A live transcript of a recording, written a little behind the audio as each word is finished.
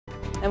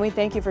And we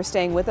thank you for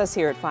staying with us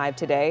here at 5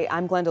 today.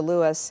 I'm Glenda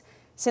Lewis.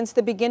 Since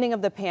the beginning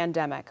of the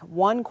pandemic,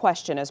 one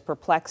question has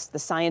perplexed the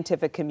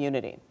scientific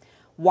community.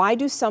 Why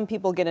do some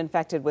people get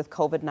infected with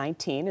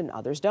COVID-19 and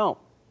others don't?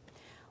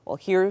 Well,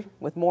 here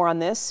with more on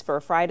this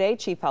for Friday,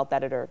 Chief Health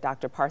Editor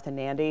Dr. Partha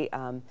Nandi.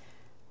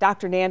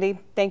 Dr. Nandi,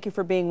 thank you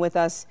for being with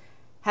us.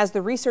 Has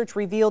the research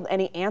revealed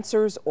any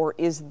answers, or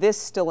is this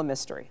still a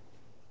mystery?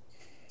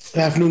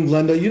 Good afternoon,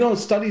 Glenda. You know,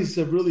 studies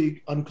have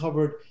really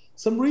uncovered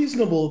some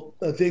reasonable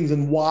things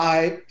and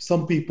why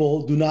some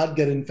people do not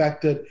get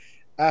infected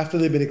after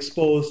they've been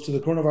exposed to the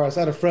coronavirus.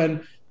 I had a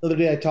friend the other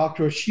day, I talked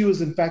to her, she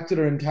was infected,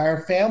 her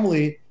entire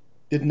family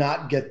did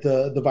not get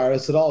the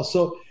virus at all.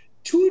 So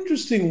two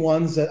interesting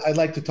ones that I'd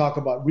like to talk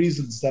about,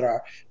 reasons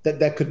that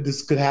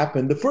this could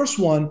happen. The first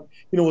one,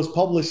 was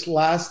published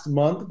last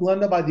month,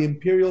 Glenda, by the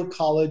Imperial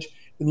College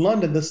in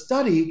London. The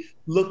study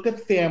looked at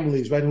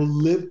families, right, who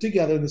lived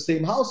together in the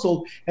same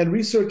household, and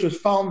researchers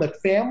found that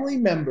family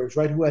members,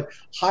 right, who had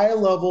higher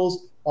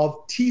levels of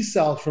T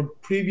cells from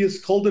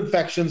previous cold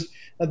infections,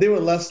 they were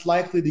less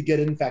likely to get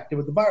infected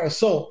with the virus.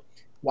 So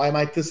why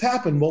might this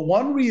happen? Well,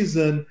 one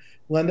reason,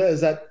 Glenda,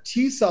 is that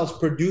T cells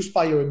produced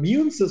by your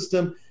immune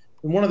system,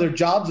 and one of their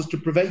jobs is to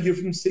prevent you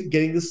from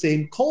getting the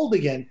same cold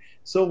again.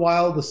 So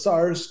while the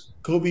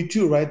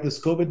SARS-CoV-2, right, this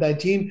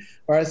COVID-19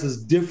 virus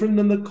is different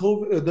than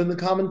the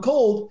common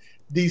cold,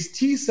 these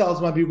T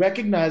cells might be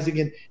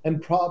recognizing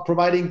and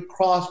providing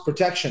cross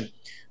protection.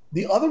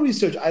 The other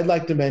research I'd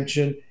like to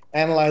mention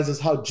analyzes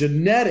how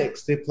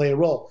genetics, they play a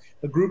role.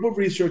 A group of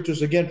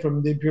researchers, again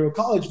from the Imperial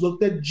College,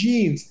 looked at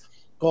genes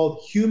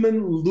called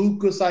human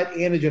leukocyte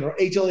antigen, or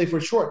HLA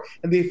for short,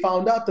 and they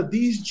found out that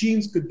these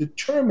genes could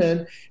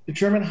determine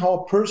how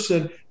a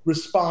person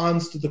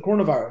responds to the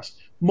coronavirus.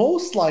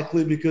 Most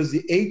likely because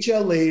the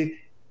HLA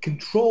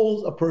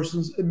controls a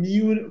person's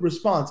immune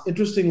response.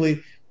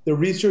 Interestingly, the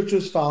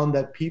researchers found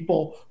that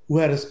people who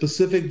had a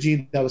specific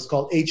gene that was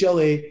called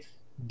HLA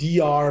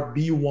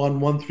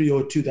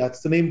DRB11302, that's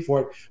the name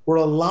for it, were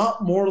a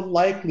lot more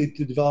likely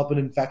to develop an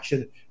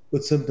infection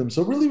with symptoms.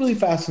 So really, really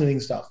fascinating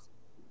stuff.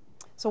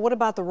 So what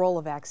about the role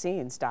of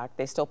vaccines, Doc?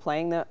 They still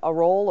playing a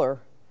role,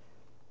 or?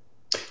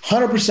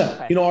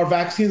 100%. Okay. Our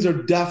vaccines are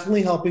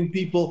definitely helping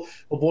people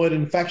avoid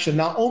infection.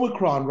 Now,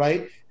 Omicron,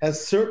 right,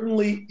 has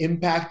certainly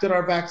impacted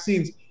our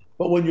vaccines.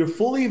 But when you're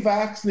fully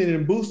vaccinated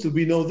and boosted,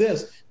 we know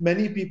this,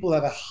 many people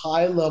have a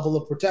high level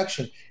of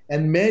protection,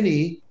 and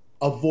many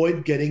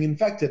avoid getting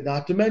infected.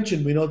 Not to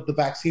mention, we know that the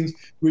vaccines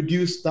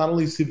reduce not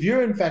only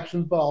severe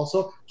infections, but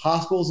also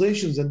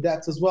hospitalizations and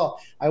deaths as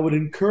well. I would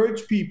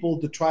encourage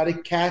people to try to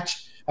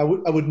catch I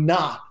would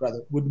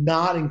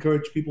not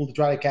encourage people to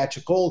try to catch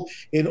a cold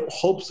in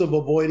hopes of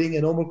avoiding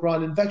an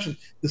Omicron infection.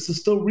 This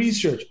is still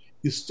research.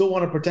 You still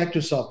want to protect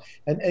yourself.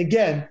 And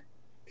again,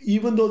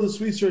 even though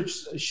this research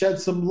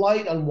sheds some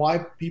light on why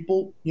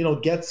people,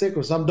 get sick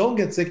or some don't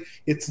get sick,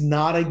 it's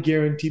not a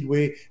guaranteed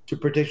way to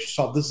protect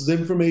yourself. This is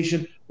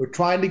information we're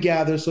trying to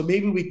gather, so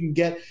maybe we can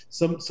get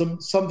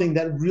something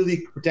that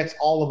really protects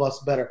all of us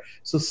better.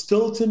 So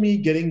still, to me,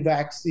 getting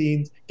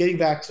vaccinated,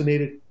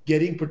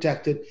 getting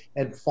protected,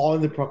 and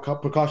following the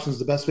precautions is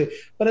the best way.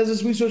 But as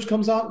this research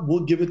comes out,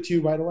 we'll give it to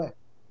you right away.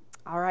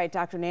 All right,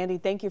 Dr. Nandi,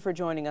 thank you for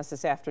joining us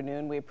this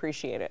afternoon. We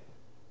appreciate it.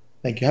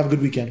 Thank you. Have a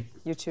good weekend.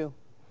 You too.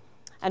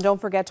 And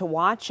don't forget to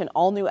watch an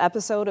all-new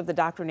episode of the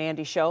Dr.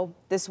 Nandi Show.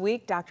 This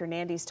week, Dr.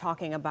 Nandi's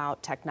talking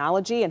about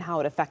technology and how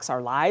it affects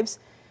our lives.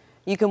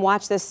 You can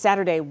watch this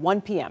Saturday,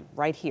 1 p.m.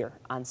 right here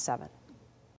on 7.